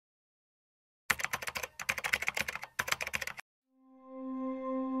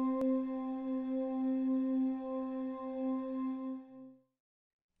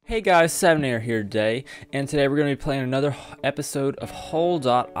Hey guys, Sevenair here today, and today we're going to be playing another episode of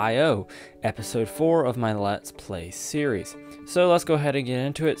Hole.io, episode 4 of my Let's Play series. So let's go ahead and get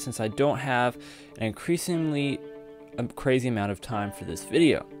into it since I don't have an increasingly crazy amount of time for this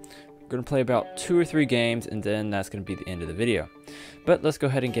video. We're going to play about 2 or 3 games and then that's going to be the end of the video. But let's go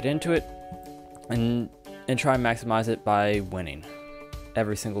ahead and get into it and try and maximize it by winning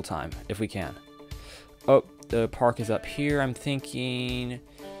every single time if we can. Oh, the park is up here, I'm thinking.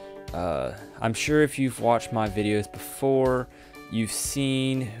 I'm sure if you've watched my videos before, you've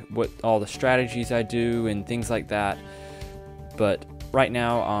seen what all the strategies I do and things like that. But right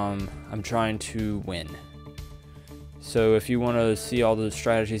now, I'm trying to win. So if you want to see all the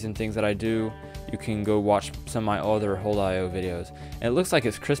strategies and things that I do, you can go watch some of my other Hole.io videos. And it looks like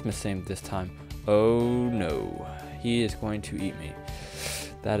it's Christmas themed this time. Oh no, he is going to eat me.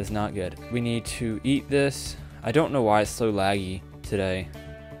 That is not good. We need to eat this. I don't know why it's so laggy today.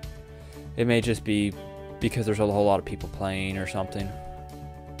 It may just be because there's a whole lot of people playing or something.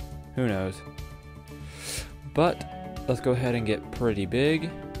 Who knows? But let's go ahead and get pretty big.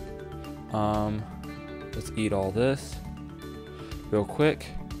 Let's eat all this real quick.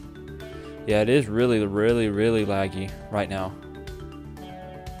 Yeah, it is really laggy right now.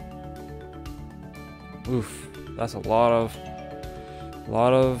 Oof, that's a lot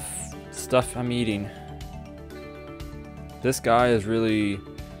of stuff I'm eating. This guy is really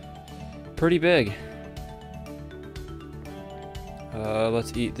pretty big.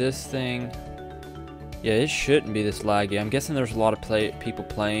 Let's eat this thing. Yeah, it shouldn't be this laggy. I'm guessing there's a lot of people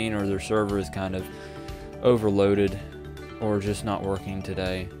playing, or their server is kind of overloaded or just not working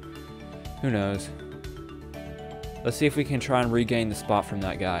today. Who knows? Let's see if we can try and regain the spot from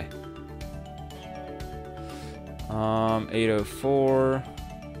that guy. 804.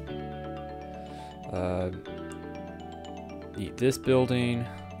 Eat this building.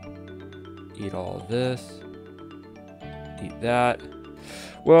 Eat all of this. Eat that.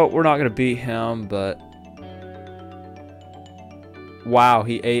 Well, we're not going to beat him, but wow,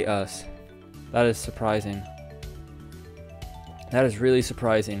 he ate us. That is surprising. That is really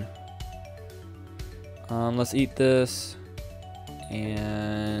surprising. Let's eat this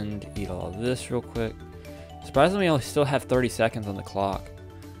and eat all of this real quick. Surprisingly, we only still have 30 seconds on the clock.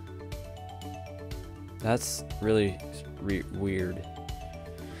 That's really weird.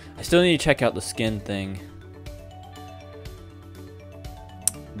 I still need to check out the skin thing,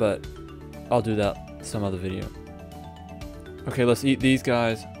 but I'll do that some other video. Okay, let's eat these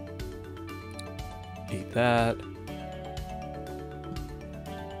guys. Eat that.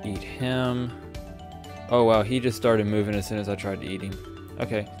 Eat him. Oh wow, he just started moving as soon as I tried to eat him.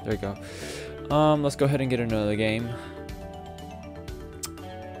 Okay, there we go. Let's go ahead and get another game.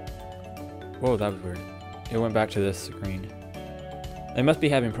 Whoa, that was weird. It went back to this screen. They must be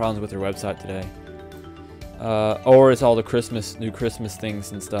having problems with their website today. Or it's all the new Christmas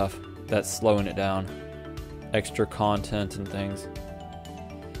things and stuff that's slowing it down. Extra content and things.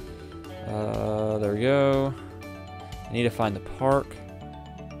 There we go. I need to find the park.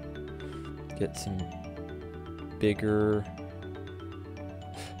 Get some bigger.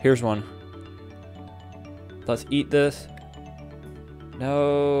 Here's one. Let's eat this.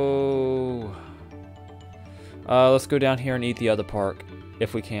 No. Let's go down here and eat the other park,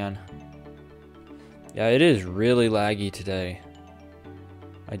 if we can. Yeah, it is really laggy today.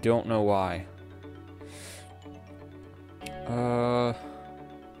 I don't know why.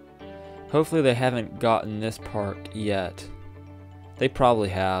 Hopefully they haven't gotten this park yet. They probably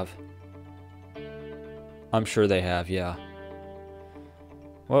have. I'm sure they have, yeah.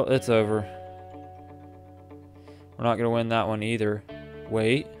 Well, it's over. We're not gonna win that one either.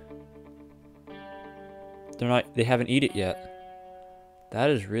 Wait. They haven't eaten it yet. That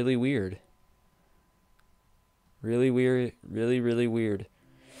is really weird. Really weird. Really weird.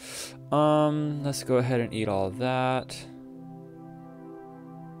 Let's go ahead and eat all of that.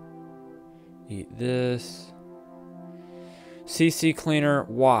 Eat this. CC Cleaner,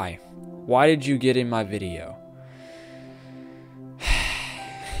 why? Why did you get in my video?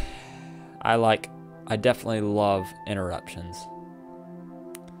 I definitely love interruptions.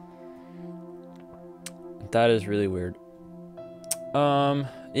 That is really weird.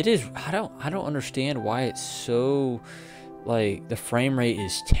 It is. I don't understand why it's so, like, the frame rate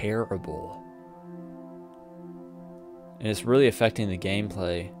is terrible, and it's really affecting the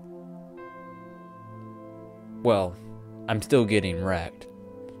gameplay. Well, I'm still getting wrecked,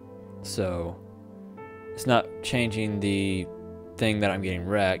 so it's not changing the thing that I'm getting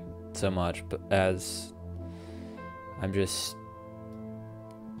wrecked so much, but as I'm just,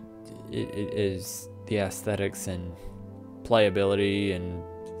 it is the aesthetics and playability and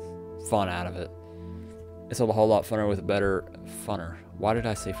fun out of it. It's a whole lot funner with a better funner. Why did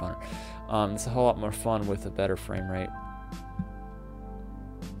I say funner? It's a whole lot more fun with a better frame rate.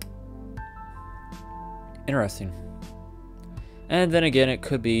 Interesting. And then again, it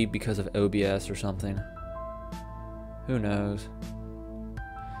could be because of OBS or something. Who knows?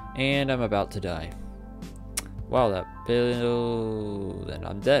 And I'm about to die. Wow, that build, and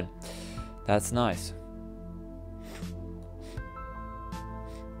I'm dead. That's nice.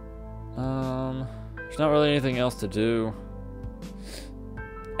 There's not really anything else to do,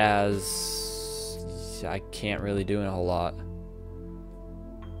 as I can't really do a whole lot.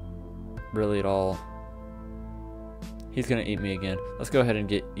 Really at all. He's gonna eat me again. Let's go ahead and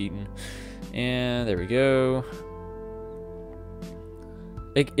get eaten. And there we go.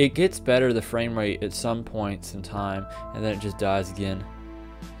 It gets better, the frame rate, at some points in time, and then it just dies again.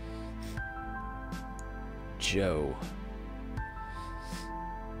 Joe.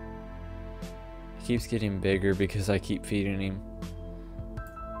 He keeps getting bigger because I keep feeding him.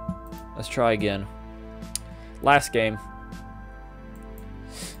 Let's try again. Last game.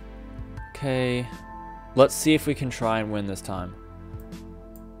 Okay. Let's see if we can try and win this time.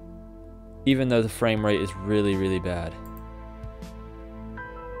 Even though the frame rate is really, really bad.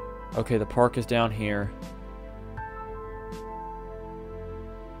 Okay, the park is down here.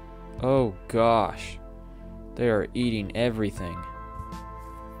 Oh gosh. They are eating everything.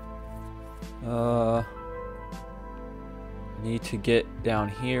 Need to get down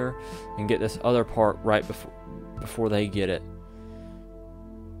here and get this other park right before they get it.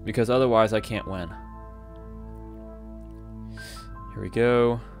 Because otherwise I can't win. Here we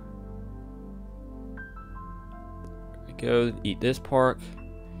go. Here we go. Eat this park.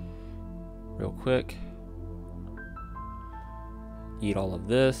 Real quick. Eat all of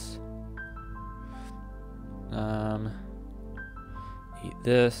this. Eat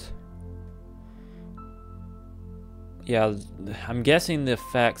this. Yeah, I'm guessing the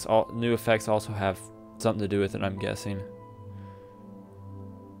effects, new effects also have something to do with it, I'm guessing.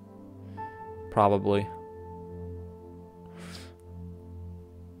 Probably.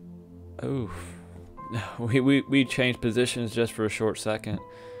 Oof. We changed positions just for a short second.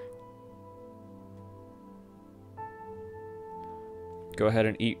 Go ahead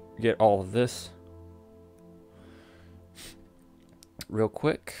and get all of this. Real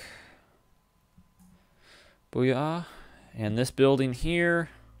quick. Booyah. And this building here.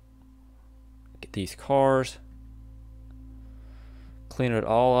 Get these cars. Clean it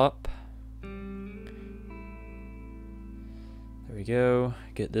all up. There we go.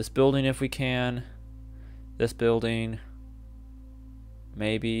 Get this building if we can. This building.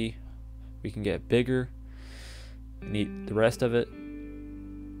 Maybe we can get bigger. Need the rest of it.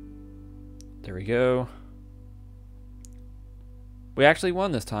 There we go. We actually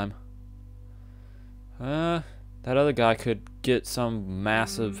won this time. That other guy could get some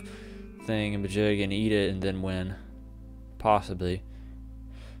massive thing and majig and eat it and then win. Possibly.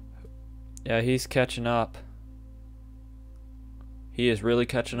 Yeah, he's catching up. He is really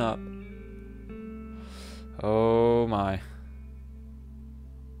catching up. Oh my.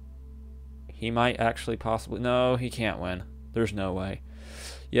 He might actually possibly... No, he can't win. There's no way.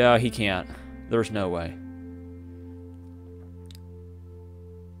 Yeah, he can't. There's no way.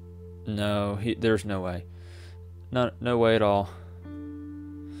 No, there's no way. No way at all.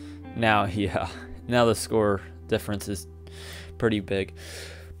 Now, yeah. Now the score difference is pretty big.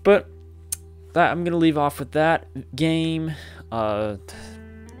 But I'm going to leave off with that game. Not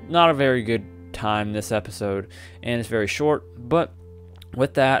a very good time this episode, and it's very short. But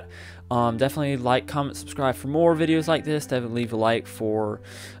with that, definitely like, comment, subscribe for more videos like this. Definitely leave a like for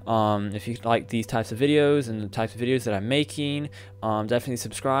if you like these types of videos and the types of videos that I'm making. Definitely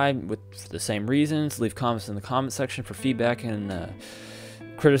subscribe for the same reasons. Leave comments in the comment section for feedback and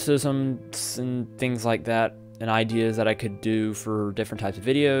criticisms and things like that, and ideas that I could do for different types of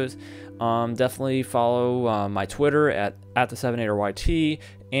videos. Definitely follow my Twitter at the7ateryt,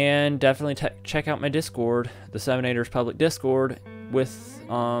 and definitely check out my Discord, the 7aters public Discord, with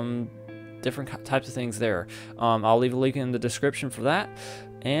different types of things there. I'll leave a link in the description for that.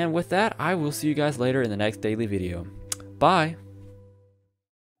 And with that, I will see you guys later in the next daily video. Bye!